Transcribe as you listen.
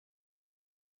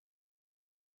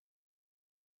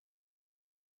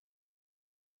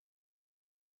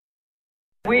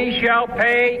We shall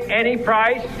pay any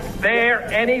price, bear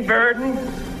any burden,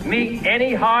 meet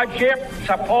any hardship,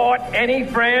 support any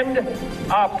friend,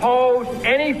 oppose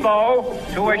any foe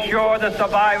to assure the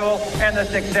survival and the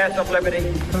success of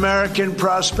liberty. American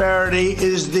prosperity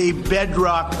is the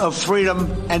bedrock of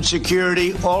freedom and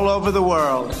security all over the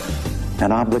world.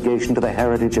 An obligation to the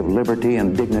heritage of liberty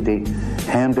and dignity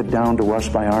handed down to us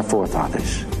by our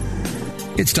forefathers.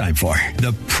 It's time for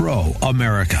the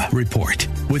Pro-America Report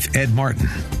with Ed Martin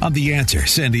on The Answer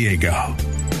San Diego.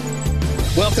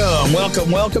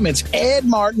 Welcome. It's Ed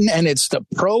Martin, and it's the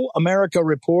Pro-America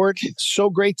Report. So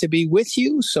great to be with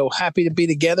you. So happy to be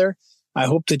together. I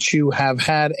hope that you have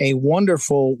had a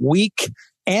wonderful week,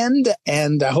 and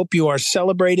I hope you are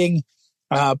celebrating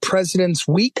President's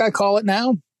Week, I call it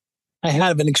now. I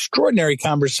had an extraordinary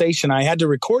conversation. I had to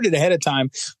record it ahead of time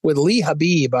with Lee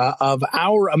Habib of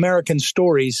Our American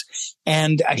Stories.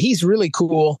 And he's really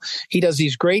cool. He does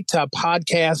these great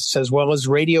podcasts as well as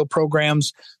radio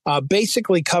programs,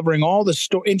 basically covering all the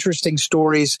interesting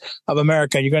stories of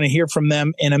America. You're going to hear from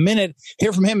them in a minute,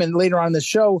 hear from him later on in the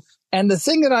show. And the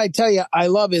thing that I tell you I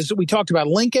love is we talked about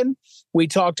Lincoln. We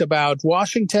talked about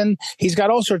Washington. He's got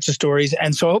all sorts of stories.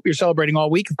 And so I hope you're celebrating all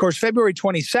week. Of course, February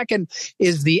 22nd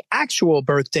is the actual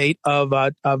birth date of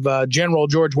General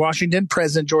George Washington,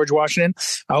 President George Washington.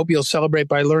 I hope you'll celebrate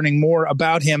by learning more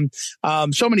about him.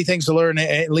 So many things to learn.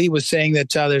 Lee was saying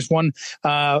that there's one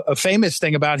a famous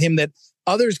thing about him, that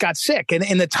others got sick. And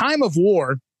in the time of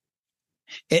war,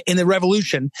 in the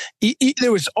Revolution,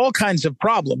 there was all kinds of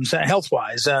problems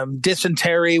health-wise.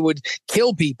 Dysentery would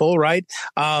kill people, right?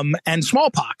 And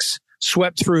smallpox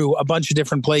swept through a bunch of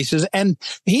different places. And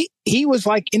he was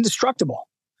like indestructible.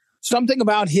 Something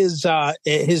about his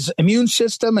immune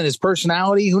system and his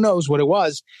personality, who knows what it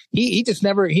was. He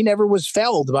never was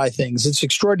felled by things. It's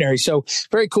extraordinary. So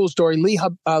very cool story. Lee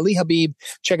Habib,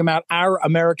 check him out. Our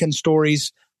American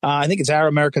Stories. I think it's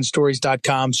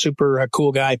ouramericanstories.com. Super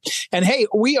cool guy. And hey,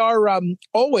 we are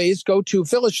always go to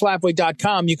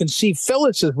phyllisschlafly.com. You can see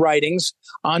Phyllis's writings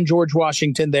on George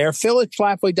Washington there.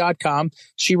 phyllisschlafly.com.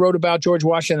 She wrote about George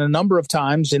Washington a number of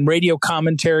times in radio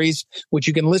commentaries, which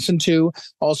you can listen to,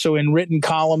 also in written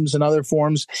columns and other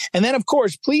forms. And then, of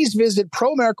course, please visit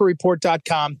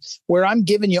proamericareport.com, where I'm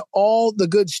giving you all the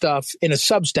good stuff in a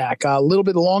Substack, a little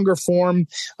bit longer form,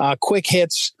 quick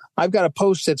hits. I've got a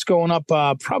post that's going up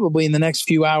probably in the next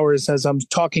few hours as I'm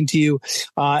talking to you,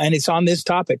 and it's on this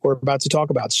topic we're about to talk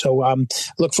about. So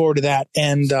look forward to that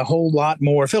and a whole lot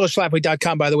more.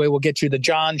 PhyllisSchlafly.com, by the way, will get you the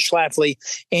John Schlafly,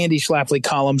 Andy Schlafly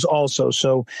columns also.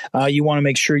 So you want to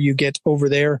make sure you get over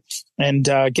there and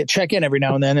check in every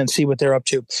now and then and see what they're up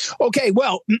to. Okay,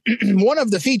 well, one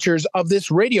of the features of this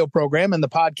radio program and the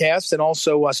podcast and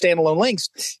also standalone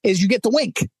links is you get the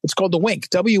Wink. It's called the Wink,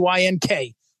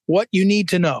 WINK. What you need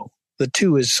to know. The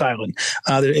two is silent.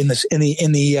 In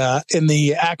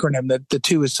the acronym, the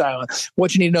two is silent.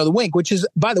 What you need to know. The Wink, which is,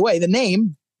 by the way, the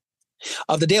name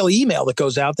of the daily email that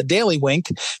goes out, the Daily Wink,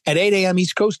 at 8 a.m.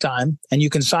 East Coast time, and you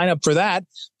can sign up for that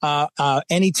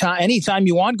anytime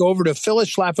you want. Go over to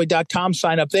phyllisschlafly.com,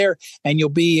 sign up there, and you'll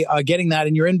be getting that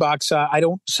in your inbox. I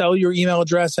don't sell your email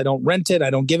address. I don't rent it. I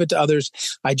don't give it to others.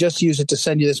 I just use it to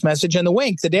send you this message. And the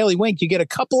Wink, the Daily Wink, you get a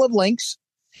couple of links,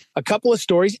 a couple of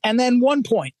stories, and then one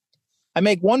point. I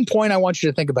make one point I want you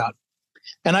to think about.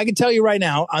 And I can tell you right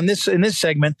now in this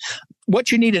segment,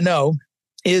 what you need to know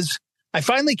is I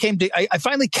finally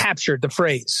captured the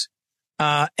phrase,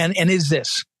 and is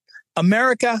this: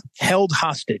 America held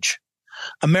hostage.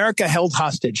 America held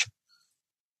hostage.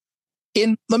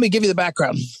 Let me give you the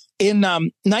background. In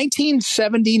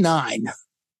 1979,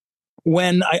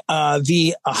 when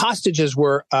the hostages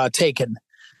were taken,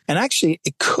 and actually,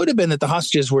 it could have been that the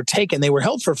hostages were taken. They were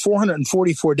held for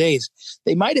 444 days.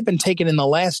 They might have been taken in the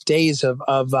last days of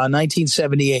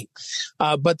 1978.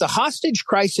 But the hostage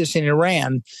crisis in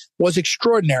Iran was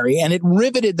extraordinary, and it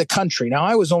riveted the country. Now,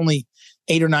 I was only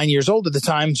 8 or 9 years old at the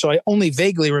time, so I only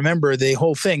vaguely remember the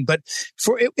whole thing. But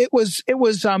it was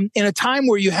in a time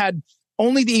where you had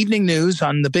only the evening news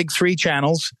on the big three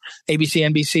channels, ABC,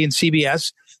 NBC, and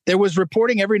CBS. There was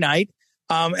reporting every night,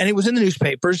 and it was in the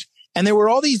newspapers. And there were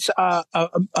all these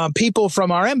people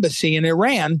from our embassy in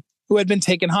Iran who had been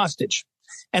taken hostage.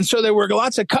 And so there were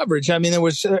lots of coverage. I mean, there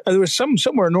was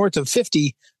somewhere north of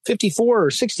 54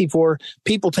 or 64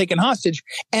 people taken hostage.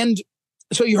 And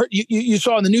so you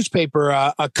saw in the newspaper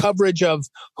a coverage of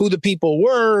who the people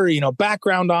were,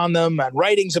 background on them and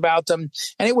writings about them.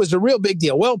 And it was a real big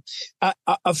deal. Well,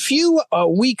 a few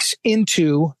weeks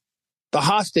into the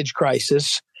hostage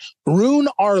crisis, Roone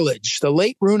Arledge, the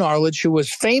late Roone Arledge, who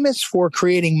was famous for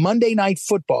creating Monday Night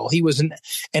Football. He was an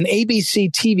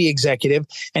ABC TV executive,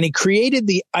 and he created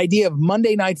the idea of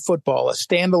Monday Night Football, a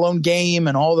standalone game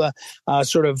and all the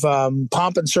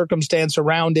pomp and circumstance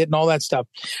around it and all that stuff.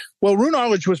 Well, Roone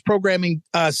Arledge was programming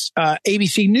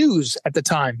ABC News at the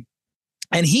time,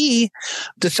 and he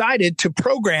decided to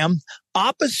program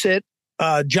opposite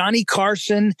Johnny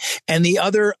Carson and the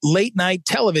other late night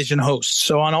television hosts.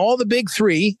 So on all the big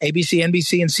three, ABC,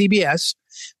 NBC, and CBS,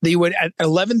 they would at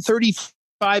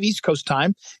 11:35 East Coast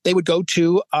time, they would go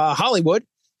to Hollywood,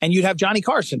 and you'd have Johnny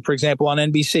Carson, for example, on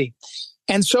NBC.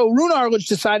 And so Roone Arledge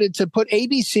decided to put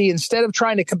ABC, instead of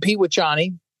trying to compete with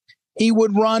Johnny, he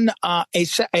would run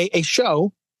a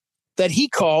show that he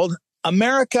called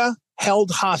America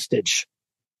Held Hostage.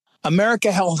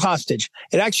 America Held Hostage.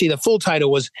 It actually, the full title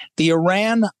was The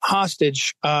Iran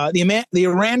Hostage, the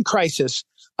Iran Crisis,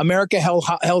 America Held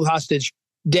Hostage,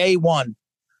 Day 1,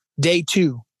 Day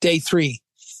 2, Day 3.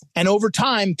 And over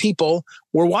time, people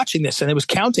were watching this, and it was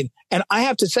counting. And I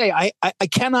have to say, I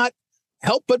cannot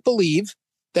help but believe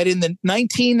that in the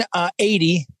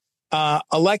 1980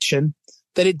 election,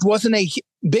 that it wasn't a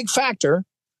big factor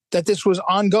that this was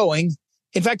ongoing.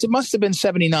 In fact, it must have been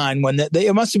 79 when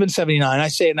it must have been 79. I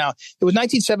say it now. It was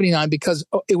 1979 because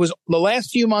it was the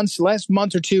last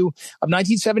month or two of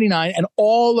 1979 and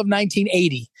all of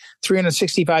 1980,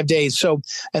 365 days. So,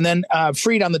 and then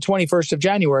freed on the 21st of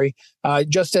January,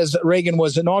 just as Reagan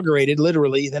was inaugurated,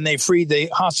 literally, then they freed the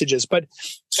hostages. But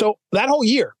so that whole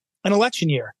year, an election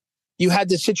year, you had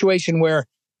this situation where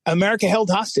America held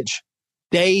hostage,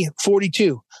 day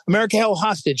 42. America held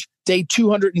hostage, day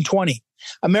 220.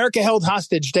 America held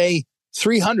hostage day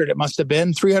 300, it must have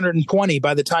been 320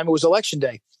 by the time it was election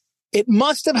day. It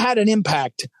must have had an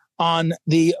impact on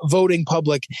the voting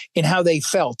public in how they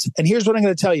felt. And here's what I'm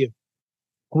going to tell you.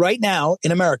 Right now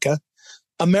in America,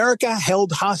 America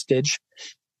held hostage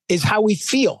is how we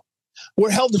feel. We're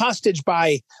held hostage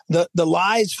by the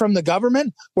lies from the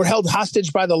government. We're held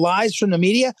hostage by the lies from the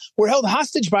media. We're held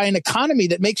hostage by an economy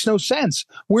that makes no sense.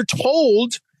 We're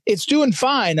told it's doing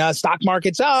fine. Stock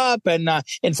market's up and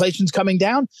inflation's coming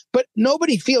down, but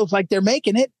nobody feels like they're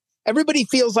making it. Everybody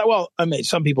feels like, well, I mean,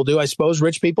 some people do, I suppose,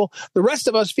 rich people. The rest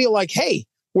of us feel like, hey,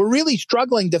 we're really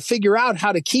struggling to figure out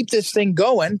how to keep this thing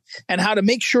going and how to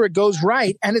make sure it goes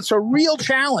right. And it's a real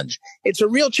challenge. It's a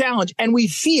real challenge. And we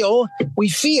feel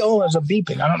there's a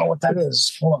beeping. I don't know what that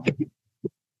is. Hold on.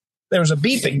 There's a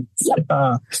beeping.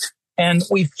 And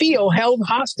we feel held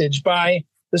hostage by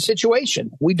the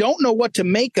situation. We don't know what to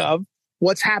make of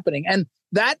what's happening. And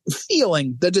that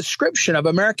feeling, the description of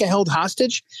America held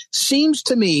hostage, seems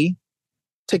to me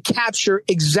to capture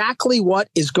exactly what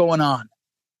is going on,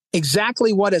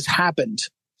 exactly what has happened,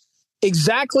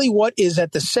 exactly what is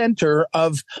at the center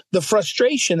of the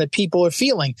frustration that people are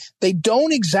feeling. They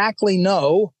don't exactly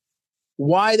know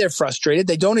why they're frustrated.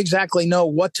 They don't exactly know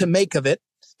what to make of it.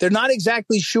 They're not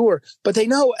exactly sure, but they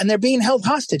know, and they're being held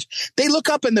hostage. They look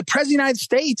up and the President of the United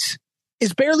States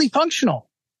is barely functional,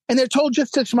 and they're told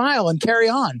just to smile and carry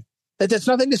on, that there's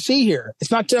nothing to see here.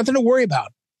 It's nothing to worry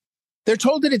about. They're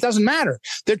told that it doesn't matter.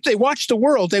 They watch the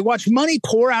world. They watch money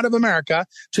pour out of America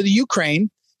to the Ukraine,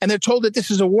 and they're told that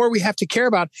this is a war we have to care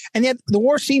about. And yet the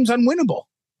war seems unwinnable.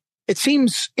 It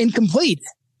seems incomplete.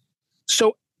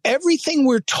 So everything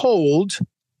we're told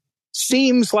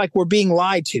seems like we're being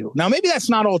lied to. Now, maybe that's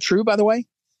not all true, by the way.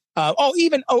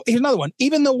 Here's another one.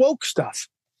 Even the woke stuff.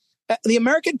 The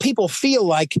American people feel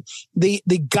like the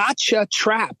gotcha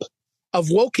trap of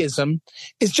wokeism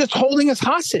is just holding us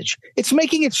hostage. It's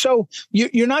making it so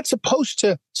you're not supposed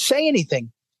to say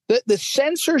anything. The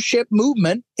censorship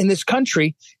movement in this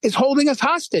country is holding us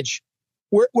hostage.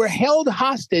 We're held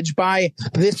hostage by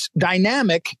this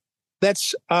dynamic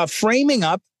that's framing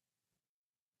up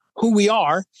who we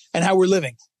are and how we're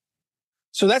living.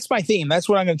 So that's my theme. That's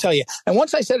what I'm going to tell you. And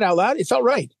once I said it out loud, it felt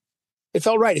right. It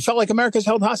felt right. It felt like America's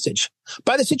held hostage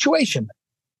by the situation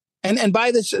and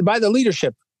by the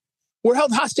leadership. We're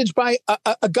held hostage by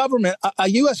a government, a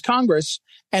U.S. Congress,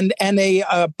 and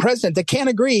a president that can't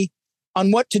agree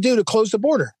on what to do to close the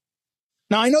border.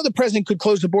 Now, I know the president could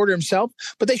close the border himself,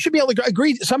 but they should be able to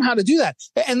agree somehow to do that.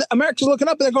 And America's looking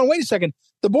up and they're going, wait a second.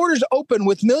 The border's open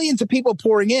with millions of people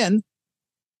pouring in,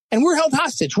 and we're held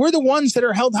hostage. We're the ones that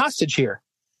are held hostage here.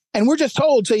 And we're just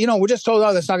told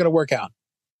oh, that's not going to work out.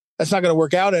 That's not going to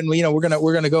work out. And, we're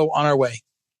going to go on our way.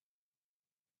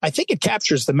 I think it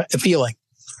captures the feeling.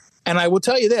 And I will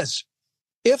tell you this,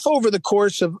 if over the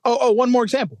course of, one more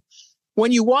example,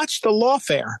 when you watch the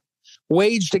lawfare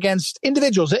waged against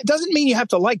individuals, it doesn't mean you have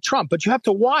to like Trump, but you have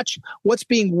to watch what's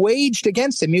being waged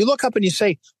against him. You look up and you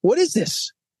say, what is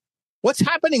this? What's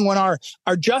happening when our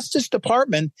Justice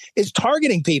Department is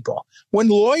targeting people? When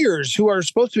lawyers who are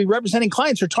supposed to be representing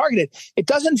clients are targeted? It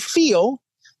doesn't feel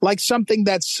like something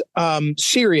that's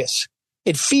serious.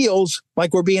 It feels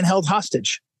like we're being held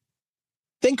hostage.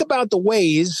 Think about the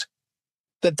ways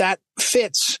that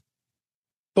fits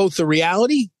both the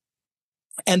reality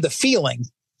and the feeling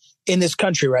in this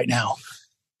country right now.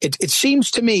 It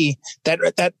seems to me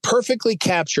that perfectly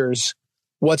captures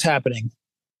what's happening.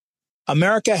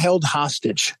 America held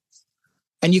hostage.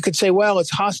 And you could say, well, it's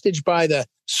hostage by the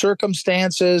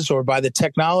circumstances or by the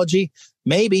technology.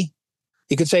 Maybe.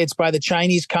 You could say it's by the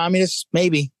Chinese communists.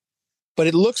 Maybe. But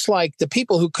it looks like the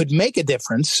people who could make a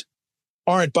difference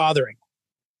aren't bothering.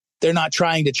 They're not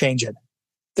trying to change it.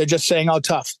 They're just saying, oh,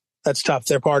 tough. That's tough.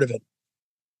 They're part of it.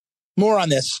 More on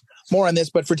this.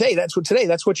 But for today,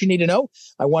 that's what you need to know.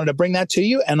 I wanted to bring that to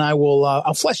you, and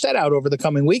I'll flesh that out over the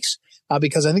coming weeks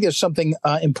because I think there's something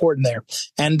important there.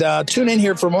 And tune in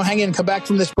here for more. Hang in and come back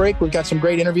from this break. We've got some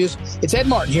great interviews. It's Ed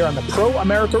Martin here on the Pro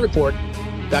America Report.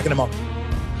 Back in a moment.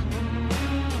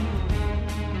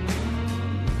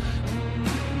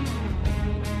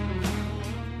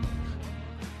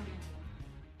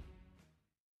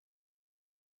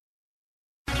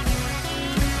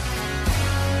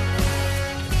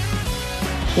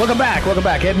 Welcome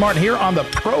back. Ed Martin here on the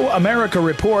Pro America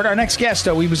Report. Our next guest,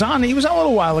 he was on a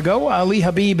little while ago. Lee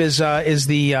Habib is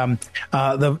the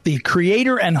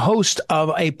creator and host of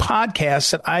a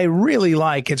podcast that I really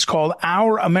like. It's called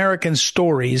Our American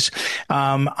Stories.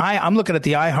 I'm looking at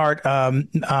the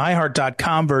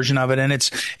iHeart.com version of it, and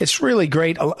it's really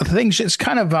great. It's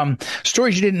kind of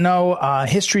stories you didn't know,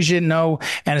 histories you didn't know,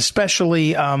 and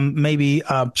especially maybe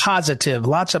positive.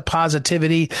 Lots of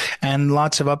positivity and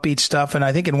lots of upbeat stuff. And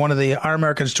I think in one of the Our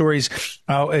American Stories,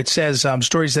 it says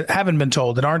stories that haven't been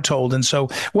told, that aren't told. And so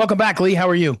welcome back, Lee. How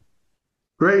are you?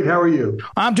 Great. How are you?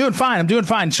 I'm doing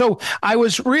fine. So I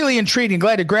was really intrigued and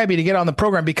glad to grab you to get on the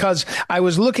program because I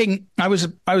was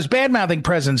bad-mouthing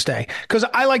President's Day because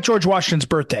I like George Washington's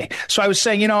birthday. So I was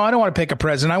saying, I don't want to pick a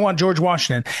president. I want George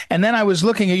Washington. And then I was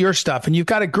looking at your stuff, and you've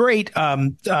got a great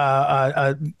one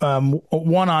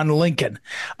on Lincoln,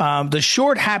 The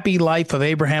Short, Happy Life of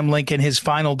Abraham Lincoln, His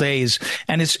Final Days.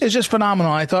 And it's just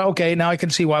phenomenal. I thought, okay, now I can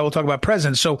see why we'll talk about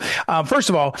presidents. So first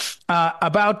of all,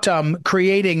 about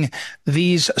creating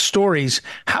these stories,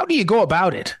 how do you go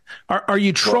about it? Are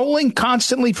you trolling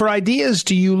constantly for ideas?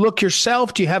 Do you look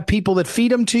yourself? Do you have people that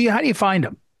feed them to you? How do you find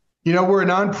them? We're a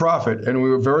nonprofit, and we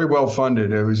were very well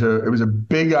funded. It was a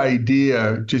big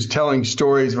idea, just telling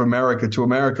stories of America to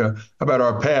America about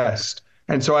our past.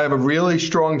 And so I have a really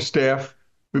strong staff.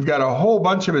 We've got a whole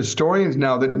bunch of historians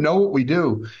now that know what we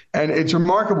do. And it's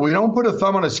remarkable. We don't put a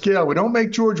thumb on a scale. We don't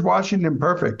make George Washington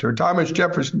perfect or Thomas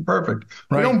Jefferson perfect.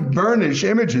 Right. We don't burnish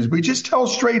images. We just tell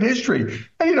straight history.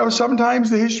 And, sometimes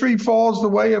the history falls the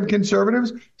way of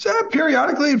conservatives. So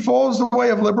periodically it falls the way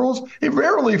of liberals. It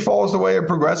rarely falls the way of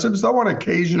progressives, though on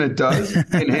occasion it does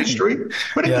in history.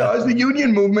 But it does. The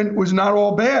Union movement was not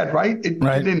all bad, right? It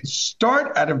didn't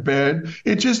start out of bad.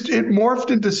 It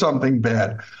morphed into something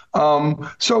bad.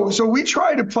 So we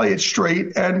try to play it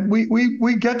straight, and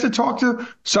we get to talk to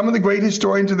some of the great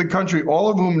historians of the country, all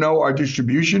of whom know our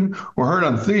distribution. We're heard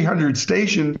on 300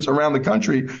 stations around the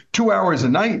country, 2 hours a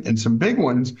night, and some big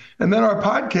ones. And then our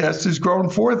podcast has grown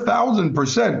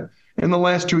 4,000% in the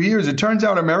last 2 years. It turns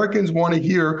out Americans want to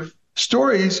hear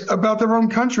stories about their own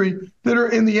country that are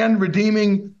in the end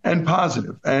redeeming and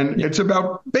positive. And it's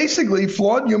about basically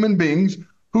flawed human beings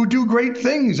who do great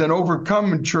things and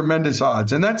overcome tremendous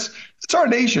odds. And that's our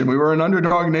nation. We were an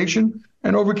underdog nation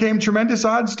and overcame tremendous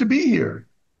odds to be here.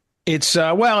 It's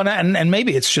and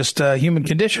maybe it's just a human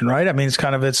condition, right? I mean, it's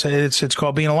kind of it's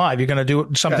called being alive. You're going to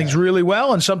do some things really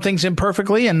well and some things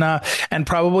imperfectly, and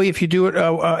probably if you do it,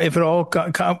 if it all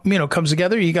comes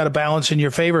together, you got a balance in your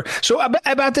favor. So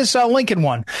about this Lincoln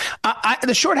one,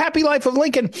 The Short, Happy Life of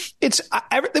Lincoln. It's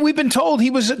everything we've been told. He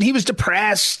was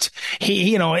depressed.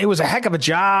 It was a heck of a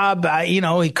job.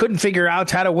 He couldn't figure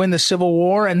out how to win the Civil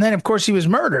War, and then of course he was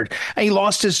murdered. He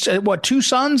lost his 2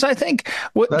 sons, I think.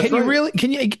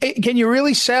 Can you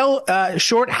really sell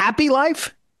Short, Happy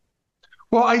Life?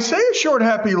 Well, I say a short,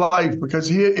 happy life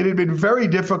because it had been very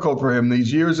difficult for him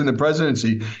these years in the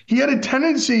presidency. He had a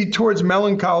tendency towards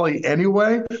melancholy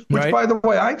anyway, which, by the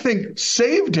way, I think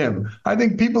saved him. I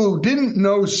think people who didn't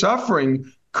know suffering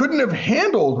couldn't have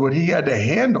handled what he had to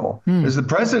handle as the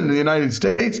president of the United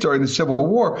States during the Civil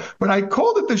War. But I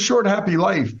called it the short, happy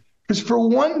life because for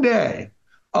one day,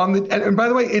 and by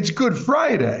the way, it's Good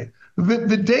Friday.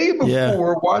 The day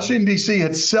before, Washington, D.C.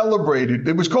 had celebrated,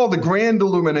 it was called the Grand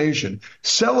Illumination,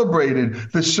 celebrated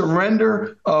the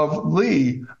surrender of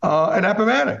Lee and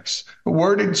Appomattox.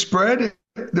 Word had spread.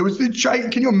 There was the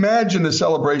giant. Can you imagine the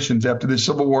celebrations after the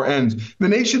Civil War ends? The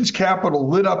nation's capital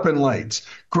lit up in lights.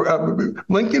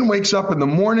 Lincoln wakes up in the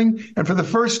morning, and for the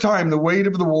first time, the weight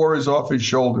of the war is off his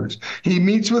shoulders. He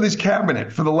meets with his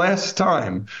cabinet for the last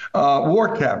time,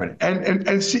 war cabinet, and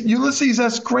Ulysses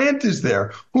S. Grant is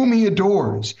there, whom he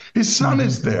adores. His son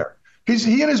is there.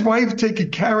 He and his wife take a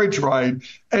carriage ride,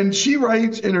 and she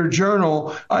writes in her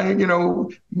journal,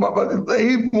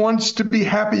 Abe wants to be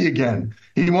happy again.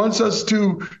 He wants us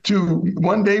to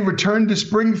one day return to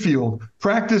Springfield,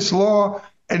 practice law,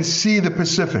 and see the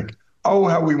Pacific. Oh,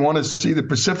 how we want to see the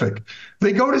Pacific.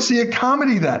 They go to see a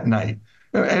comedy that night,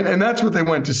 and that's what they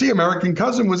went to see. American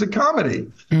Cousin was a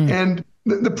comedy. And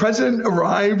the president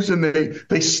arrives, and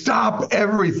they stop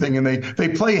everything, and they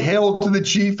play Hail to the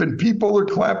Chief, and people are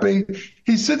clapping.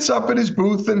 He sits up in his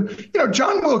booth, and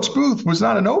John Wilkes Booth was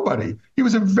not a nobody. He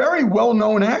was a very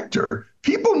well-known actor.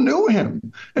 People knew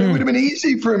him, and it would have been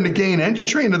easy for him to gain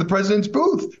entry into the president's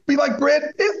booth. Be like Brad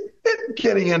Pitt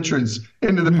getting entrance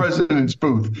into the president's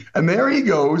booth. And there he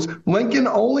goes, Lincoln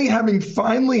only having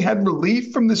finally had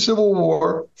relief from the Civil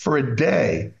War for a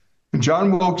day. And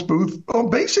John Wilkes Booth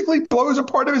basically blows a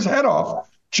part of his head off,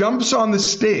 jumps on the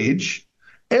stage.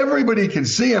 Everybody can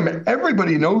see him.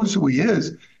 Everybody knows who he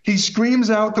is. He screams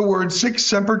out the word "Sic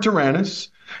Semper Tyrannis"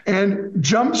 and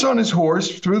jumps on his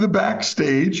horse through the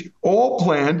backstage, all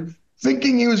planned,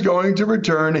 thinking he was going to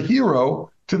return a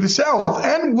hero to the South.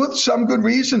 And with some good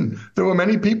reason. There were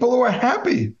many people who were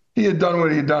happy he had done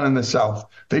what he had done in the South.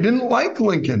 They didn't like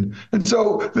Lincoln. And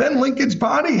so then Lincoln's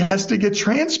body has to get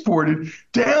transported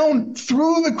down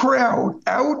through the crowd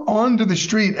out onto the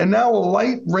street. And now a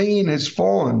light rain has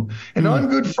fallen. And on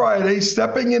Good Friday,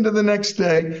 stepping into the next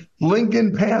day,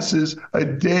 Lincoln passes a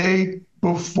day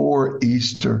before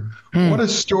Easter. What a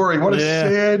story. What a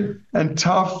sad and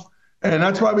tough. And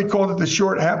that's why we called it The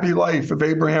Short, Happy Life of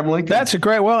Abraham Lincoln. That's a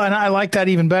great, and I like that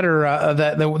even better,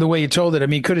 that the way you told it. I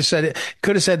mean, could have said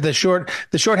the short,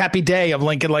 happy day of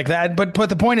Lincoln like that. But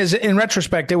the point is, in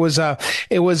retrospect, it was a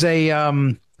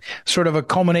sort of a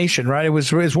culmination, right? It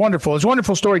was wonderful. It's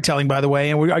wonderful storytelling, by the way.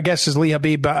 And our guest is Lee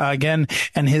Habib again,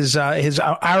 and his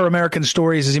Our American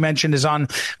Stories, as he mentioned, is on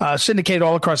syndicated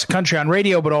all across the country on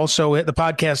radio, but also the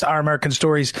podcast Our American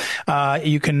Stories.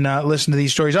 You can listen to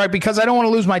these stories. All right, because I don't want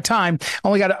to lose my time. I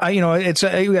only got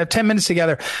we have 10 minutes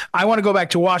together. I want to go back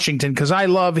to Washington because I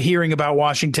love hearing about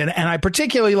Washington, and I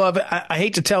particularly love. I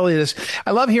hate to tell you this.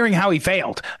 I love hearing how he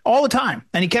failed all the time,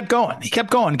 and he kept going. He kept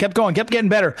getting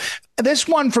better. This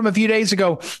one from a few days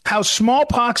ago, how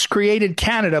smallpox created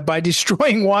Canada by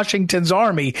destroying Washington's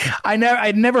army.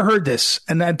 I'd never heard this.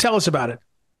 And tell us about it.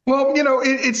 Well,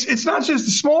 it's not just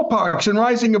the smallpox and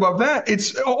rising above that.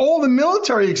 It's all the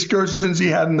military excursions he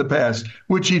had in the past,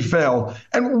 which he'd failed.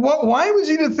 And why was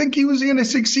he to think he was going to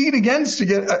succeed against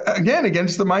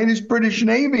the mightiest British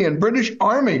Navy and British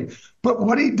Army? But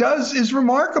what he does is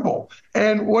remarkable.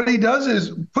 And what he does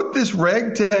is put this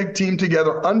ragtag team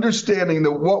together, understanding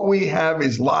that what we have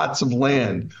is lots of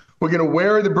land. We're going to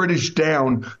wear the British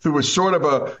down through a sort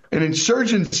of an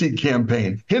insurgency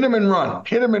campaign. Hit them and run,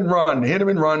 hit them and run, hit them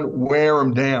and run, wear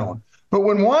them down. But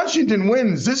when Washington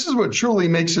wins, this is what truly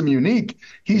makes him unique.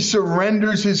 He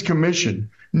surrenders his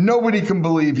commission. Nobody can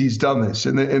believe he's done this.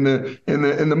 In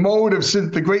the mode of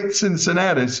the great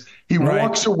Cincinnatus, he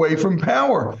walks away from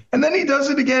power. And then he does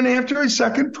it again after his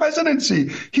second presidency.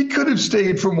 He could have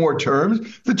stayed for more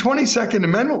terms. The 22nd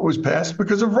Amendment was passed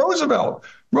because of Roosevelt.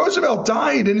 Roosevelt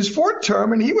died in his fourth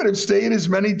term, and he would have stayed as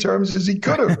many terms as he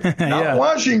could have. Not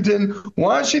Washington.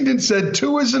 Washington said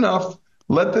 2 is enough.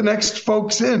 Let the next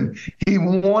folks in. He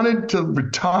wanted to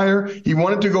retire. He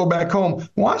wanted to go back home.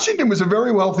 Washington was a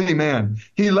very wealthy man.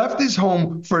 He left his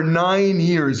home for 9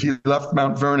 years. He left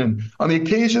Mount Vernon. On the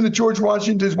occasion that George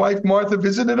Washington's wife, Martha,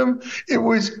 visited him, it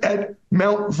was at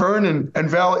Mount Vernon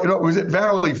and it was at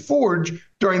Valley Forge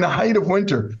during the height of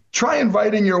winter. Try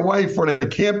inviting your wife on a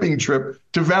camping trip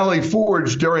to Valley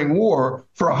Forge during war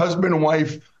for a husband and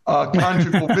wife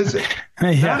conjugal visit.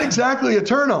 Not exactly a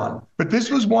turn on, but this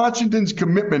was Washington's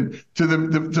commitment to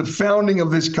the founding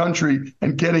of this country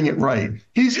and getting it right.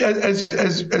 He's,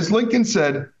 as Lincoln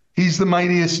said, he's the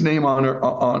mightiest name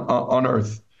on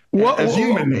earth.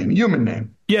 Human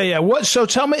name. Yeah. What? So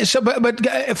tell me.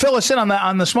 But fill us in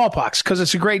on the smallpox, because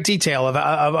it's a great detail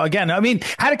of again. I mean,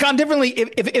 had it gone differently,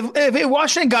 if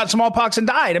Washington got smallpox and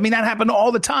died, I mean, that happened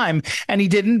all the time, and he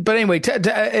didn't. But anyway, but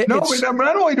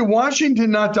not only did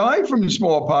Washington not die from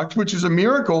smallpox, which is a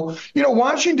miracle.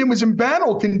 Washington was in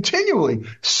battle continually.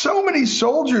 So many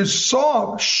soldiers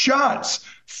saw shots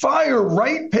fire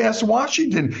right past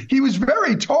Washington. He was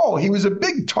very tall. He was a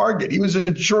big target. He was a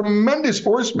tremendous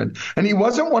horseman. And he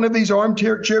wasn't one of these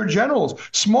armchair generals.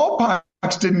 Smallpox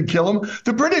didn't kill him.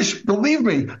 The British, believe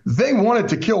me, they wanted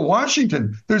to kill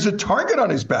Washington. There's a target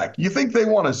on his back. You think they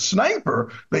want a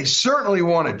sniper? They certainly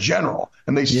want a general.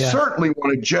 And they certainly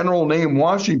want a general named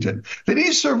Washington. That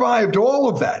he survived all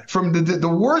of that, from the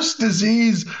worst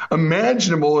disease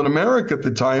imaginable in America at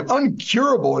the time,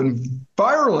 uncurable and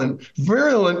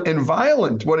virulent and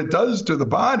violent, what it does to the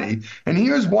body. And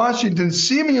here's Washington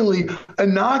seemingly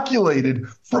inoculated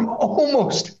from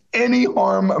almost any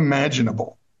harm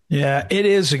imaginable. Yeah, it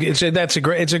is. It's a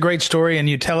great story, and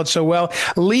you tell it so well.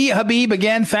 Lee Habib,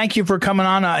 again, thank you for coming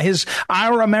on. His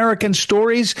Our American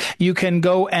Stories, you can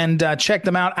go and check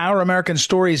them out,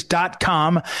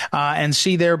 ouramericanstories.com, and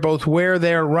see there both where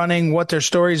they're running, what their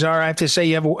stories are. I have to say,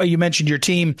 you mentioned your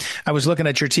team. I was looking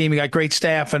at your team. You got great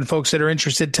staff and folks that are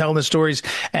interested telling the stories,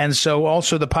 and so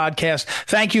also the podcast.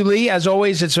 Thank you, Lee. As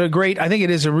always, it's a great. I think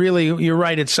it is a really. You're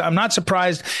right. I'm not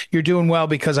surprised you're doing well,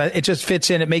 because it just fits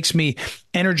in. It makes me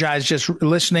energized just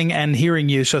listening and hearing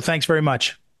you. So thanks very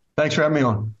much. Thanks for having me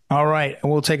on. All right.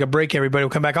 We'll take a break, everybody. We'll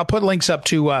come back. I'll put links up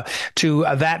to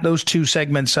those two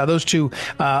segments, those two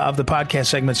of the podcast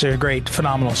segments. They're great,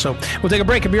 phenomenal. So we'll take a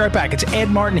break and be right back. It's Ed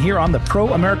Martin here on the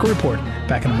Pro America Report.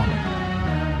 Back in a moment.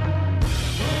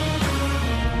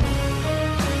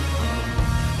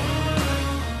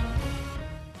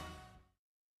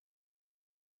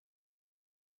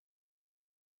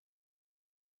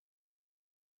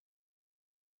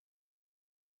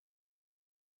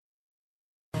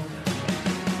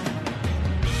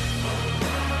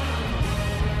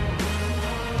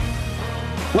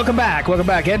 Welcome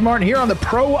back. Ed Martin here on the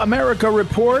Pro America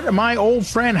Report. My old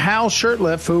friend Hal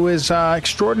Shurtleff, who is an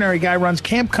extraordinary guy, runs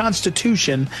Camp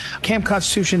Constitution,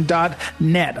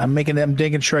 campconstitution.net. I'm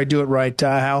making sure I do it right,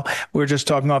 Hal. We were just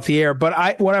talking off the air.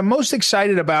 But what I'm most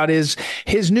excited about is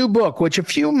his new book, which a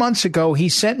few months ago he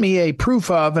sent me a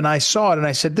proof of, and I saw it, and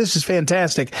I said, this is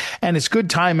fantastic. And it's good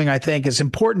timing, I think. It's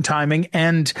important timing.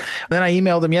 And then I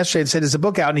emailed him yesterday and said, is the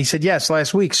book out? And he said, yes,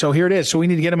 last week. So here it is. So we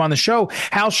need to get him on the show.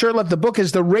 Hal Shurtleff, the book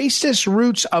is The Racist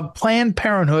Roots of Planned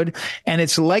Parenthood and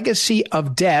Its Legacy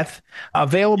of Death,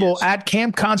 available at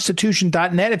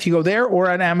campconstitution.net if you go there, or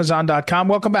at amazon.com.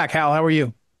 Welcome back, Hal. How are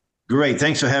you? Great.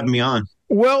 Thanks for having me on.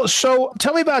 Well, so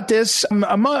tell me about this.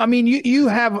 I mean, you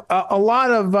have a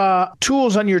lot of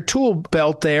tools on your tool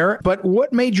belt there, but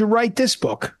what made you write this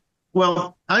book?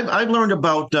 Well, I learned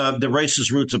about the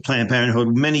racist roots of Planned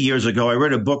Parenthood many years ago. I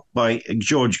read a book by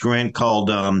George Grant called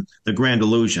The Grand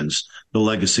Illusions, The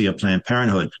Legacy of Planned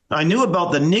Parenthood. I knew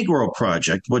about the Negro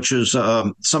Project, which is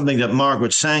something that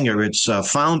Margaret Sanger, its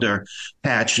founder,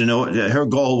 hatched. Her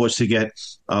goal was to get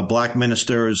black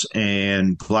ministers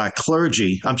and black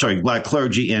clergy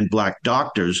and black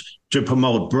doctors to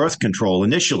promote birth control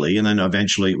initially, and then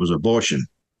eventually it was abortion.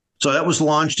 So that was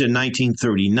launched in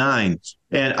 1939.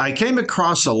 And I came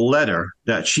across a letter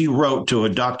that she wrote to a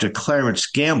Dr. Clarence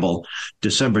Gamble,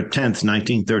 December 10th,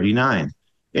 1939.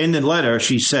 In the letter,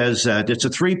 she says that it's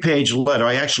a 3-page letter.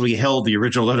 I actually held the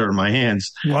original letter in my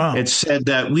hands. Wow. It said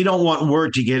that we don't want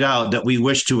word to get out that we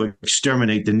wish to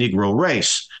exterminate the Negro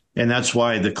race. And that's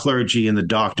why the clergy and the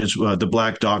doctors, the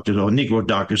black doctors or Negro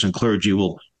doctors and clergy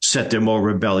will set their more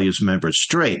rebellious members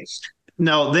straight.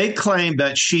 Now, they claim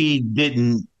that she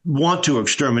didn't want to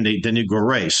exterminate the Negro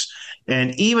race.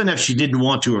 And even if she didn't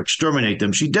want to exterminate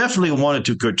them, she definitely wanted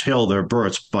to curtail their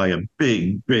births by a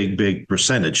big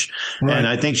percentage. Right. And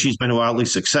I think she's been wildly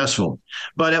successful.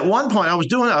 But at one point, I was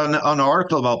doing an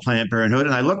article about Planned Parenthood,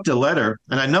 and I looked at the letter,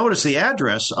 and I noticed the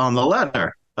address on the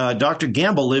letter. Dr.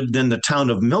 Gamble lived in the town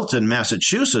of Milton,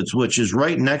 Massachusetts, which is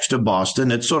right next to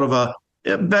Boston. It's sort of a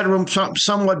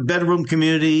somewhat bedroom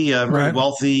community, very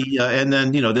wealthy. And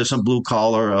then, there's some blue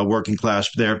collar working class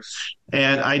there.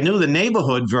 And I knew the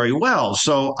neighborhood very well.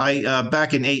 So I,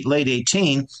 back in late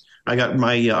 18, I got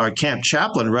our camp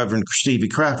chaplain, Reverend Stevie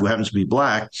Kraft, who happens to be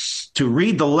black, to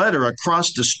read the letter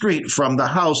across the street from the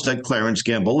house that Clarence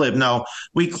Gamble lived. Now,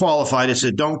 we qualified. I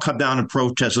said, don't come down and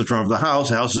protest in front of the house.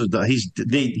 He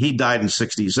died in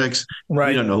 1966. Right.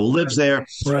 We don't know who lives there.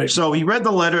 Right. So he read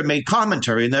the letter, made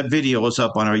commentary, and that video is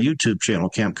up on our YouTube channel,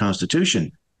 Camp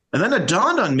Constitution. And then it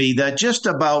dawned on me that just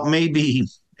about maybe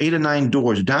 8 or 9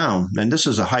 doors down, and this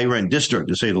is a high-rent district,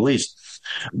 to say the least,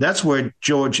 that's where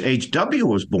George H.W.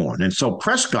 was born. And so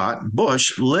Prescott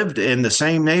Bush lived in the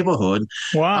same neighborhood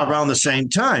around the same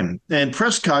time. And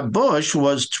Prescott Bush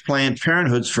was Planned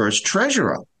Parenthood's first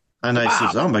treasurer. And I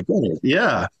said, oh, my goodness.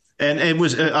 Yeah. And it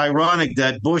was ironic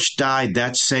that Bush died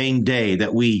that same day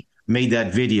that we made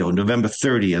that video, November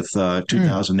 30th,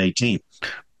 2018.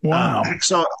 Wow.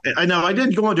 So I know I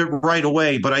didn't go into it right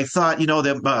away, but I thought,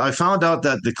 that I found out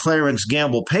that the Clarence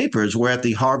Gamble papers were at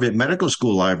the Harvard Medical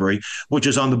School Library, which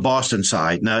is on the Boston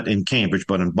side, not in Cambridge,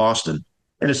 but in Boston.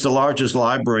 And it's the largest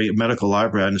medical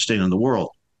library I understand in the world.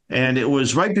 And it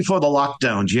was right before the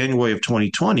lockdown, January of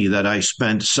 2020, that I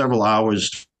spent several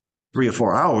hours, 3 or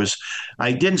 4 hours.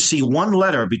 I didn't see one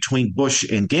letter between Bush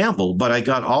and Gamble, but I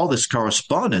got all this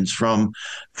correspondence from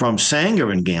Sanger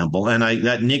and Gamble, and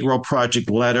that Negro Project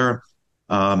letter,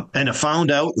 and I found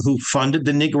out who funded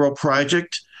the Negro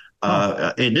Project.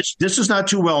 And this is not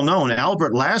too well known.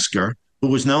 Albert Lasker, who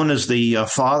was known as the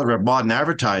father of modern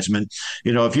advertisement.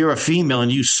 If you're a female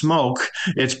and you smoke,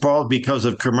 it's probably because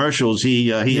of commercials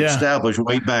he established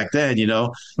way back then,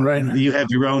 Right. You have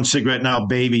your own cigarette now,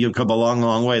 baby, you've come a long,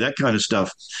 long way, that kind of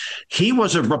stuff. He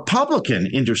was a Republican,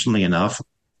 interestingly enough.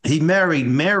 He married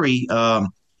Mary,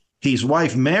 his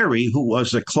wife, Mary, who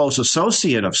was a close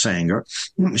associate of Sanger.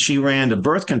 She ran a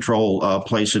birth control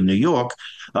place in New York.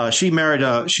 She married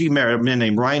a man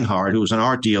named Reinhardt, who was an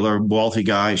art dealer, wealthy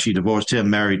guy. She divorced him,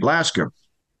 married Lasker.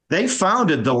 They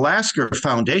founded the Lasker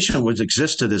Foundation, which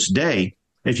exists to this day.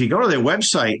 If you go to their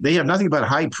website, they have nothing but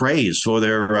high praise for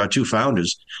their two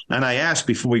founders. And I asked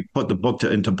before we put the book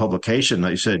into publication,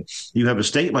 I said, you have a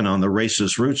statement on the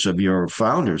racist roots of your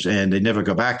founders, and they never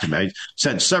go back to me. I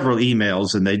sent several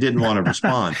emails, and they didn't want to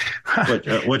respond,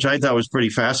 which I thought was pretty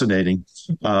fascinating.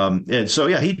 And so,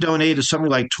 he donated something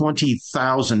like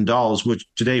 $20,000, which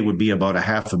today would be about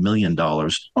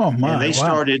 $500,000. Oh, my. And they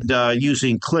started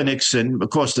using clinics, and,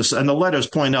 of course, and the letters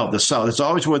point out the South. It's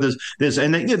always where there's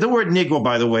and the word Negro,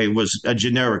 by the way, was a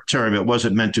generic term. It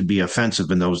wasn't meant to be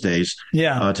offensive in those days.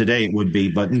 Yeah. Today it would be,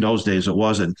 but in those days it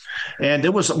wasn't. And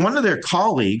there was one of their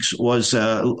colleagues was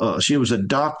she was a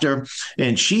doctor,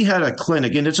 and she had a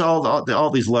clinic, and it's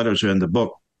all these letters are in the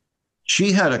book.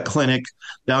 She had a clinic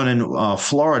down in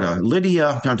Florida. Lydia,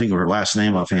 I can't think of her last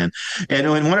name offhand. And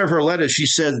in one of her letters, she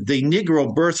said the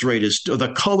Negro birth rate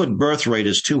the colored birth rate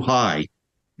is too high.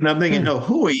 And I'm thinking,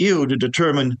 who are you to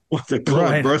determine what the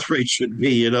colored birth rate should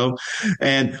be,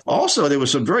 And also, there were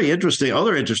some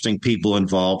other interesting people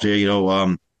involved here,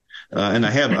 and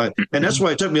and that's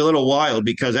why it took me a little while,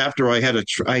 because after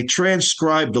I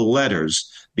transcribed the letters,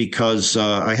 because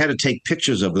I had to take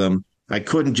pictures of them. I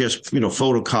couldn't just,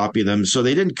 photocopy them. So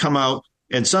they didn't come out.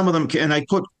 And some of them, and I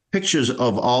put pictures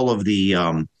of all of the,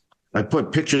 I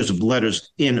put pictures of letters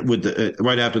in with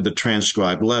right after the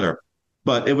transcribed letter.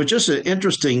 But it was just an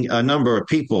interesting number of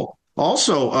people.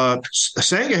 Also,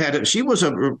 Sanger she was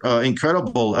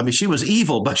incredible. I mean, she was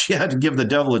evil, but she had to give the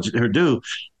devil her due.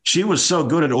 She was so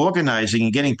good at organizing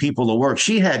and getting people to work.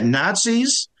 She had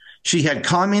Nazis, she had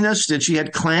communists, and she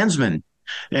had Klansmen.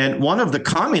 And one of the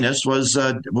communists was,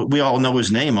 we all know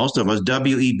his name, most of us,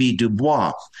 W.E.B. Du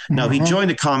Bois. Now, he joined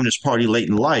the Communist Party late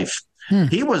in life.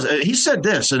 He said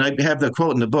this, and I have the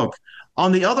quote in the book.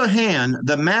 On the other hand,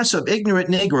 the mass of ignorant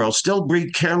Negroes still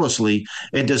breed carelessly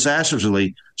and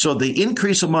disastrously. So the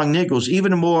increase among Negroes,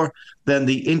 even more than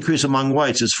the increase among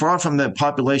whites, is far from the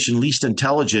population least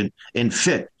intelligent and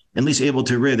fit, and least able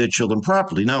to rear their children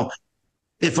properly. Now,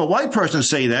 if a white person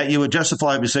say that, you would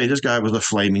justifiably say this guy was a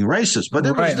flaming racist. But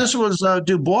this was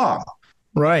Du Bois.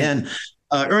 Right. And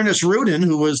Ernest Rudin,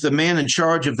 who was the man in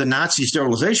charge of the Nazi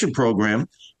sterilization program,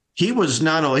 he was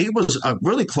a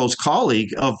really close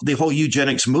colleague of the whole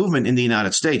eugenics movement in the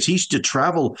United States. He used to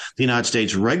travel the United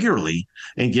States regularly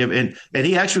and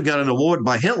he actually got an award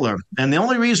by Hitler. And the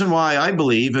only reason why I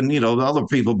believe, and other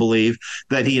people believe,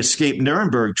 that he escaped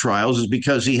Nuremberg trials is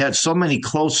because he had so many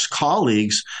close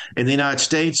colleagues in the United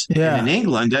States and in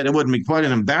England that it would be quite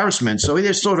an embarrassment. So he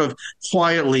just sort of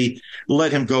quietly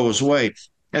let him go his way.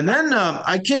 And then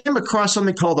I came across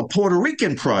something called the Puerto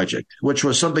Rican Project, which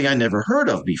was something I never heard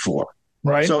of before.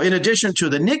 Right. So in addition to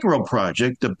the Negro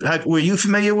Project, were you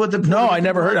familiar with the Puerto Rican I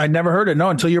never heard it. No,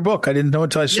 until your book. I didn't know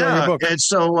until I saw your book. And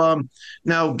so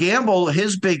now Gamble,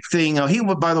 his big thing,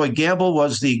 by the way, Gamble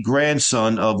was the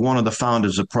grandson of one of the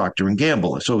founders of Procter &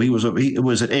 Gamble. So he was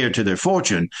an heir to their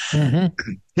fortune.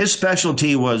 Mm-hmm. His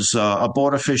specialty was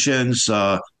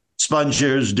abortifacients,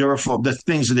 spongers, Duraflow, the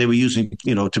things that they were using,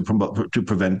 to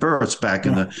prevent births back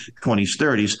in the 20s,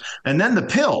 30s. And then the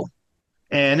pill.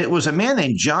 And it was a man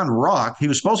named John Rock. He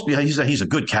was supposed to be, he's a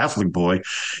good Catholic boy.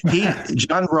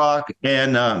 John Rock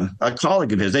and a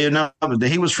colleague of his,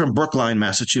 he was from Brookline,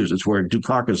 Massachusetts, where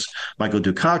Michael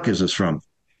Dukakis is from.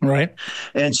 Right.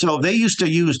 And so they used to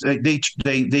use, they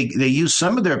use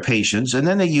some of their patients, and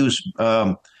then they use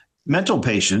mental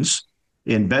patients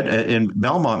in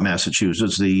Belmont,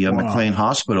 Massachusetts, the McLean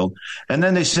Hospital. And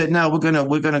then they said, no, we're going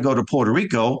to go to Puerto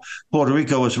Rico. Puerto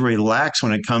Rico is very lax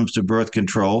when it comes to birth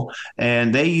control.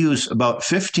 And they use about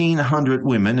 1,500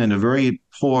 women in a very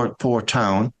poor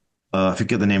town. I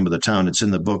forget the name of the town. It's in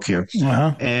the book here.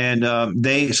 Uh-huh. And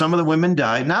some of the women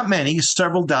died, not many,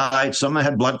 several died. Some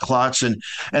had blood clots. And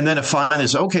then a fine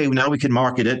is, okay, now we can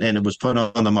market it. And it was put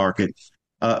on the market.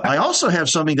 I also have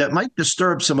something that might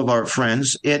disturb some of our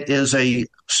friends. It is a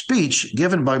speech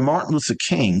given by Martin Luther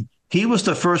King. He was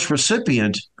the first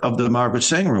recipient of the Margaret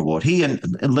Sanger Award, he and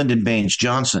Lyndon Baines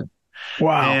Johnson.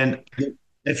 Wow. And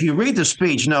if you read the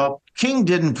speech, now, King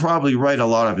didn't probably write a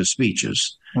lot of his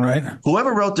speeches. Right.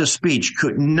 Whoever wrote this speech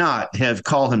could not have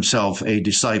called himself a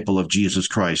disciple of Jesus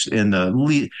Christ.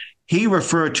 He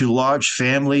referred to large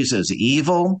families as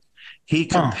evil. He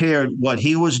compared what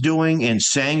he was doing and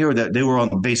Sanger, that they were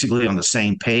basically on the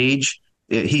same page.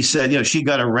 He said, she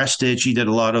got arrested. She did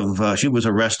a lot of, she was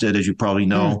arrested, as you probably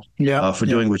know, for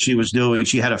doing what she was doing.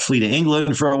 She had to flee to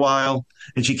England for a while,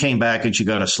 and she came back and she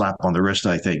got a slap on the wrist,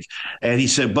 I think. And he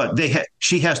said, but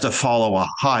she has to follow a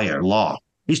higher law.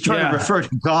 He's trying to refer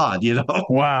to God,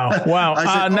 Wow.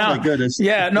 I said, my goodness.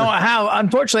 Hal,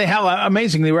 unfortunately,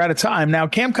 amazingly, we're out of time. Now,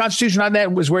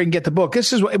 CampConstitution.net was where you can get the book.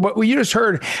 This is what you just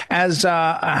heard as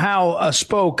Hal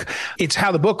spoke. It's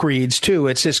how the book reads, too.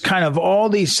 It's just kind of all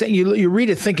these things. You read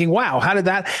it thinking, wow, how did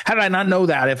I not know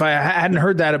that if I hadn't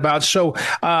heard that about? So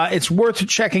it's worth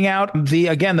checking out.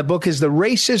 The book is The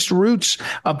Racist Roots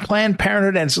of Planned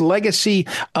Parenthood and Its Legacy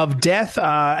of Death.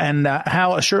 And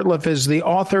Hal Shurtleff is the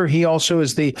author. He also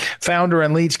is the founder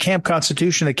and leads Camp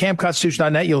Constitution at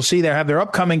campconstitution.net. You'll see they have their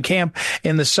upcoming camp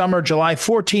in the summer, July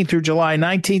 14th through July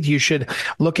 19th. You should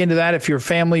look into that. If your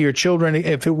family, your children,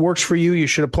 if it works for you, you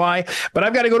should apply. But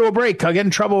I've got to go to a break. I'll get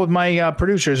in trouble with my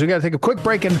producers. We've got to take a quick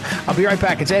break, and I'll be right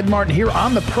back. It's Ed Martin here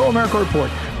on the Pro America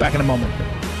Report. Back in a moment.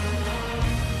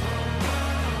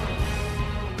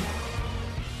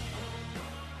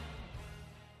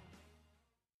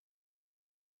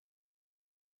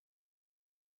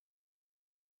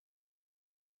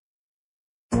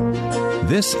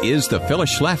 This is the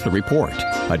Phyllis Schlafly Report,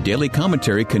 a daily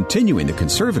commentary continuing the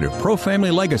conservative pro-family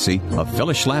legacy of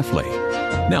Phyllis Schlafly.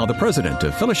 Now, the president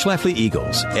of Phyllis Schlafly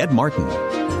Eagles, Ed Martin.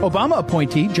 Obama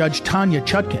appointee Judge Tanya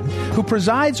Chutkan, who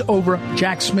presides over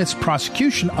Jack Smith's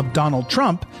prosecution of Donald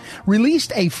Trump,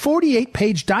 released a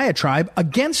 48-page diatribe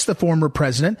against the former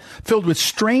president filled with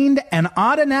strained and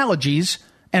odd analogies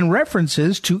and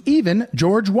references to even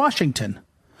George Washington.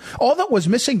 All that was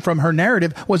missing from her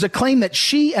narrative was a claim that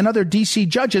she and other D.C.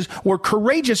 judges were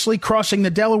courageously crossing the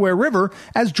Delaware River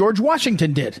as George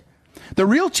Washington did. The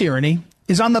real tyranny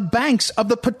is on the banks of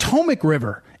the Potomac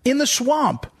River, in the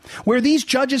swamp, where these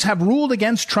judges have ruled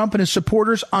against Trump and his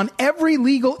supporters on every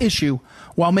legal issue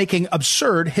while making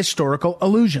absurd historical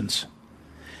allusions.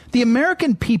 The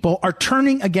American people are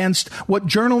turning against what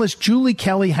journalist Julie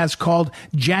Kelly has called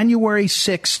January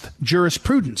 6th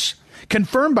jurisprudence,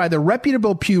 confirmed by the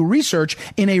reputable Pew Research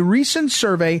in a recent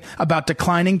survey about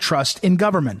declining trust in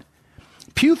government.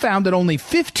 Pew found that only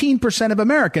 15% of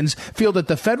Americans feel that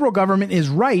the federal government is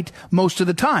right most of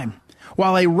the time,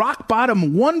 while a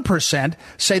rock-bottom 1%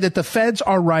 say that the feds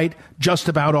are right just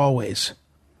about always.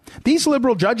 These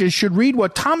liberal judges should read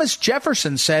what Thomas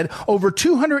Jefferson said over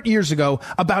 200 years ago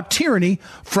about tyranny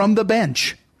from the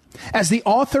bench. As the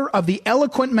author of the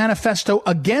eloquent manifesto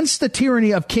against the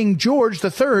tyranny of King George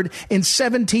III in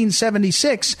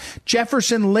 1776,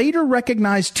 Jefferson later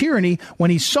recognized tyranny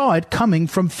when he saw it coming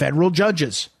from federal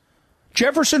judges.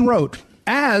 Jefferson wrote,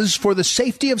 "As for the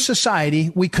safety of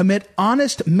society, we commit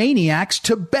honest maniacs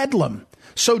to bedlam.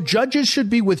 So judges should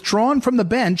be withdrawn from the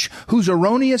bench whose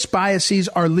erroneous biases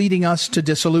are leading us to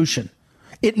dissolution.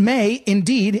 It may,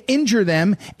 indeed, injure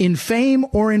them in fame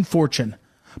or in fortune,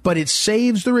 but it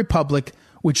saves the republic,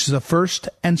 which is the first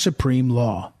and supreme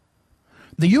law."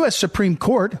 The U.S. Supreme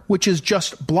Court, which is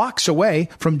just blocks away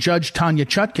from Judge Tanya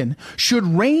Chutkan, should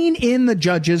rein in the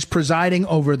judges presiding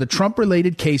over the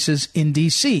Trump-related cases in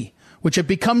D.C., which have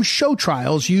become show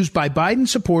trials used by Biden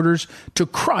supporters to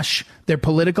crush their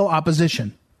political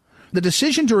opposition. The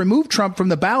decision to remove Trump from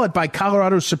the ballot by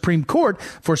Colorado's Supreme Court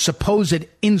for supposed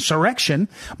insurrection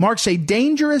marks a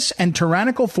dangerous and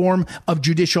tyrannical form of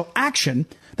judicial action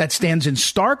that stands in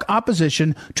stark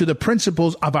opposition to the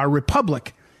principles of our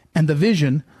republic and the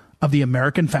vision of the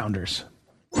American founders.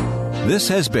 This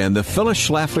has been the Phyllis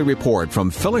Schlafly Report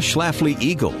from Phyllis Schlafly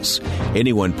Eagles.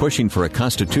 Anyone pushing for a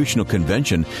constitutional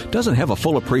convention doesn't have a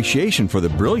full appreciation for the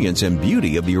brilliance and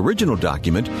beauty of the original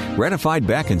document ratified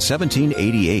back in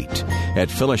 1788. At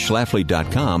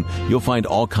phyllisschlafly.com, you'll find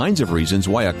all kinds of reasons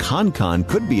why a con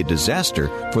could be a disaster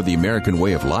for the American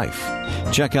way of life.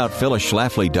 Check out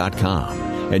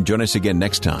phyllisschlafly.com and join us again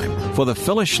next time for the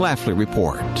Phyllis Schlafly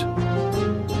Report.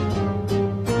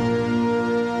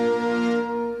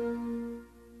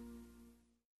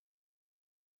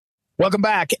 Welcome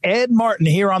back. Ed Martin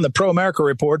here on the Pro America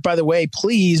Report. By the way,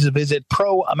 please visit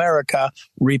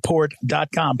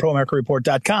proamericareport.com,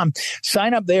 proamericareport.com.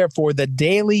 Sign up there for the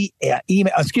daily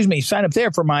email. Sign up there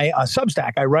for my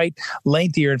Substack. I write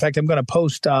lengthier. In fact, I'm going to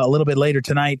post a little bit later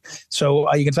tonight,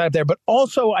 so you can sign up there. But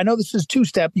also, I know this is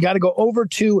two-step. You got to go over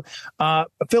to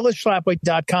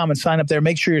phyllisschlafly.com and sign up there.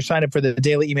 Make sure you're signed up for the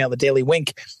daily email, the daily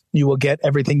wink. You will get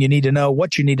everything you need to know,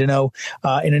 what you need to know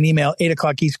in an email, 8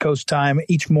 o'clock East Coast time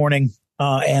each morning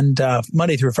and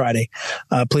Monday through Friday.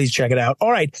 Please check it out.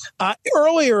 All right.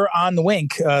 Earlier on the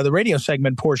Wink, the radio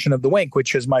segment portion of the Wink,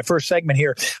 which is my first segment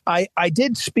here, I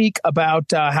did speak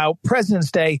about how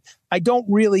President's Day, I don't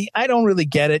really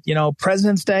get it. You know,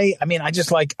 President's Day. I mean, I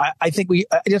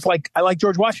like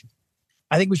George Washington.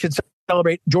 I think we should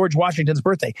celebrate George Washington's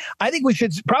birthday. I think we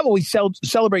should probably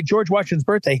celebrate George Washington's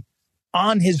birthday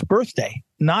on his birthday,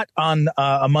 not on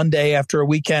a Monday after a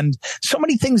weekend. So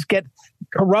many things get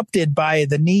corrupted by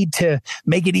the need to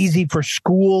make it easy for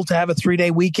school to have a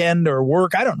 3-day weekend or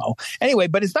work. I don't know. Anyway,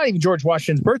 but it's not even George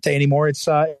Washington's birthday anymore. It's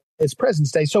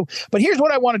President's Day. So, but here's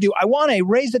what I want to do. I want to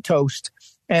raise a toast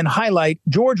and highlight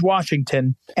George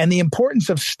Washington and the importance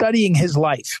of studying his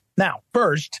life. Now,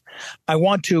 first, I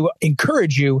want to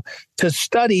encourage you to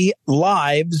study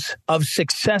lives of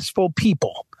successful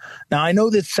people. Now, I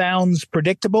know this sounds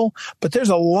predictable, but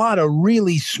there's a lot of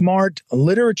really smart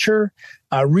literature,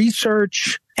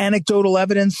 research, anecdotal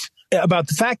evidence about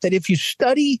the fact that if you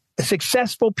study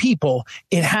successful people,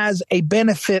 it has a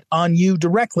benefit on you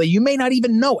directly. You may not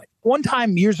even know it. One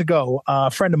time years ago,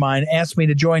 a friend of mine asked me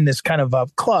to join this kind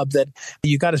of club that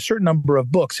you got a certain number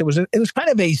of books. It was kind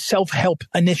of a self-help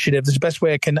initiative. That's the best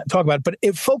way I can talk about it. But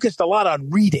it focused a lot on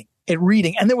reading.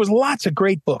 And there was lots of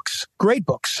great books,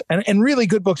 and really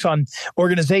good books on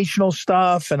organizational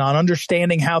stuff and on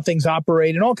understanding how things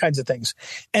operate and all kinds of things.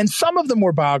 And some of them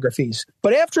were biographies.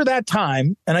 But after that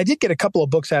time, and I did get a couple of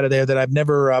books out of there that I've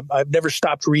never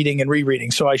stopped reading and rereading.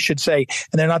 So I should say,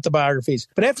 and they're not the biographies.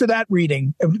 But after that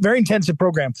reading, a very intensive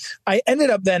program, I ended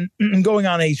up then going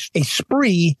on a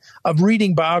spree of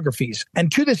reading biographies.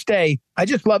 And to this day, I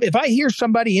just love, if I hear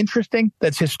somebody interesting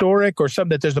that's historic or something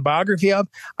that there's a biography of,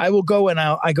 I will go and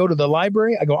I go to the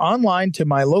library. I go online to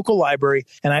my local library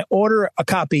and I order a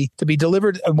copy to be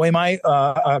delivered. The way my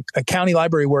county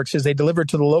library works is they deliver it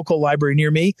to the local library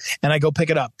near me and I go pick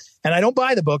it up. And I don't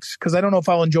buy the books because I don't know if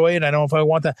I'll enjoy it. I don't know if I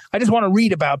want that. I just want to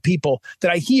read about people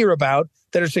that I hear about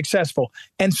that are successful.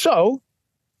 And so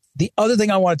the other thing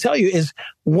I want to tell you is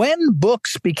when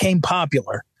books became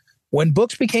popular,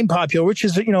 which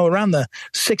is, around in the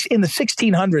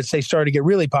 1600s, they started to get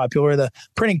really popular. The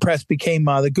printing press became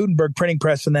the Gutenberg printing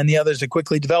press, and then the others that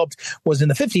quickly developed was in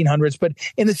the 1500s. But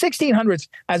in the 1600s,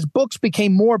 as books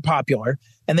became more popular,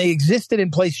 and they existed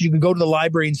in places you could go to the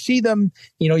library and see them,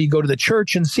 you go to the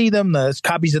church and see them, the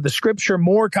copies of the scripture,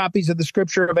 more copies of the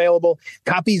scripture available,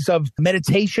 copies of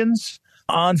meditations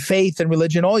on faith and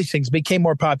religion, all these things became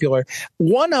more popular.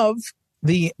 One of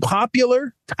the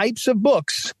popular types of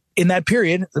books in that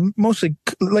period, mostly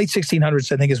late 1600s,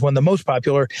 I think is when the most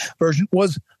popular version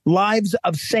was Lives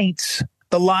of Saints.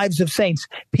 The Lives of Saints,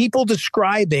 people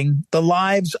describing the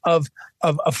lives of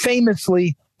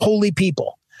famously holy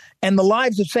people. And the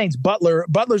Lives of Saints,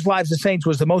 Butler's Lives of Saints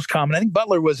was the most common. I think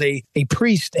Butler was a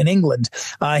priest in England.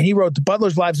 He wrote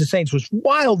Butler's Lives of Saints, was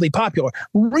wildly popular,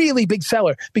 really big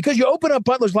seller. Because you open up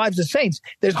Butler's Lives of Saints,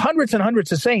 there's hundreds and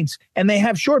hundreds of saints, and they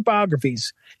have short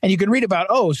biographies. And you can read about,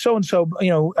 so-and-so,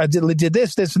 did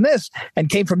this, this, and this, and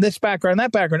came from this background,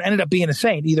 that background, ended up being a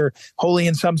saint, either holy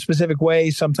in some specific way.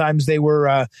 Sometimes they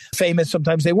were famous,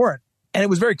 sometimes they weren't. And it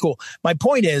was very cool. My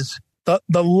point is,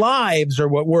 the lives are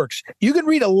what works. You can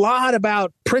read a lot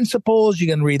about principles. You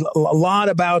can read a lot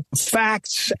about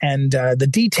facts and the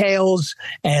details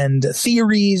and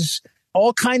theories,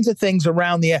 all kinds of things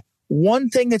around the. One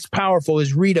thing that's powerful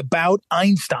is read about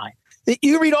Einstein.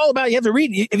 You read all about. You have to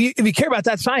read if you care about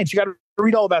that science. You got to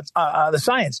read all about the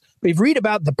science. But if you read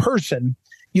about the person,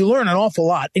 you learn an awful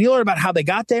lot. And you learn about how they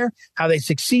got there, how they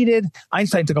succeeded.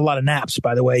 Einstein took a lot of naps,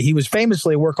 by the way. He was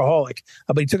famously a workaholic,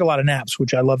 but he took a lot of naps,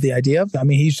 which I love the idea of. I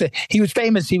mean, he was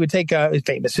famous. He would take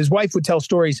his wife would tell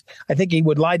stories. I think he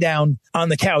would lie down on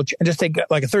the couch and just take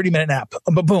like a 30-minute nap.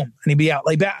 Boom. And he'd be out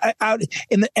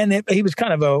he was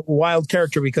kind of a wild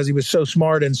character because he was so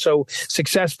smart and so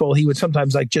successful. He would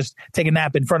sometimes like just take a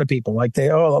nap in front of people. Like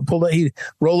he'd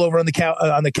roll over on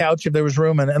the couch if there was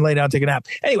room and lay down and take a nap.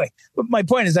 Anyway, my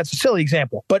point is that's a silly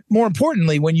example. But more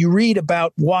importantly, when you read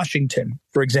about Washington,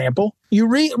 for example, you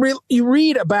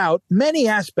read about many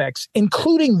aspects,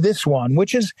 including this one,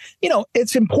 which is,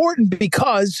 it's important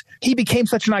because he became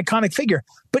such an iconic figure.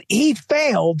 But he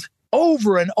failed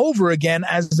over and over again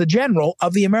as the general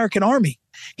of the American army.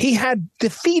 He had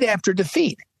defeat after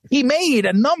defeat. He made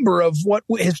a number of what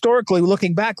historically,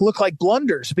 looking back, look like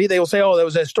blunders. They will say, oh, there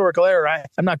was a historical error.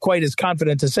 I'm not quite as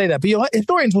confident to say that. But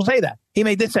historians will say that. He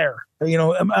made this error.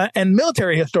 And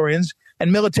military historians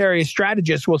and military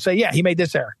strategists will say, yeah, he made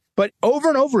this error. But over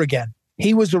and over again,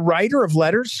 he was a writer of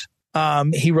letters.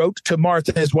 He wrote to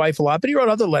Martha, his wife, a lot, but he wrote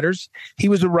other letters. He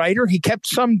was a writer. He kept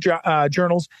some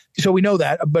journals, so we know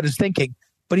that, but his thinking.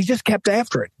 But he just kept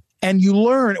after it. And you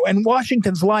learn, and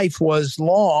Washington's life was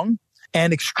long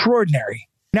and extraordinary.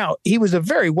 Now, he was a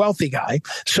very wealthy guy,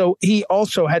 so he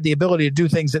also had the ability to do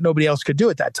things that nobody else could do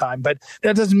at that time. But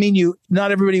that doesn't mean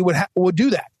not everybody would do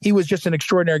that. He was just an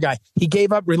extraordinary guy. He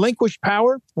gave up relinquished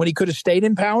power when he could have stayed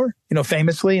in power,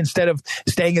 famously, instead of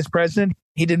staying as president.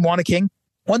 He didn't want a king.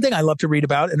 One thing I love to read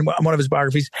about in one of his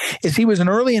biographies is he was an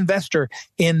early investor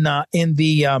in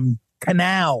the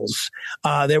canals.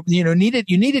 You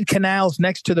needed canals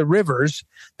next to the rivers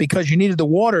because you needed the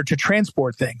water to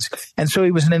transport things. And so he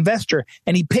was an investor,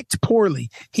 and he picked poorly.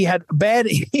 He had bad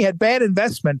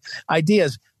investment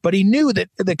ideas, but he knew that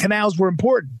the canals were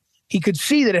important. He could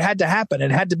see that it had to happen.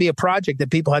 It had to be a project that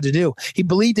people had to do. He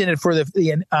believed in it for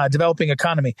the developing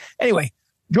economy. Anyway,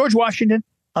 George Washington,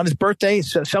 on his birthday,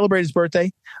 celebrate his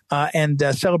birthday and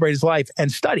celebrate his life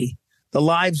and study the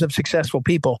lives of successful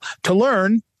people to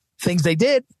learn things they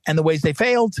did and the ways they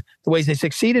failed, the ways they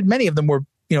succeeded. Many of them were,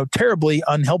 terribly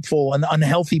unhelpful and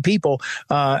unhealthy people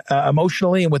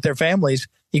emotionally and with their families.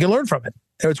 You can learn from it.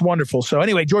 It's wonderful. So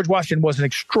anyway, George Washington was an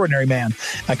extraordinary man,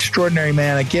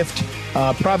 a gift,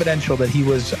 providential that he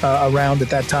was around at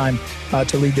that time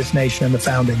to lead this nation in the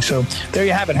founding. So there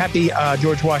you have it. Happy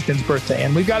George Washington's birthday.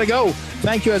 And we've got to go.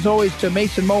 Thank you, as always, to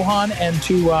Mason Mohan and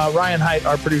to Ryan Haidt,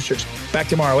 our producers. Back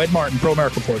tomorrow. Ed Martin, Pro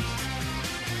America Report.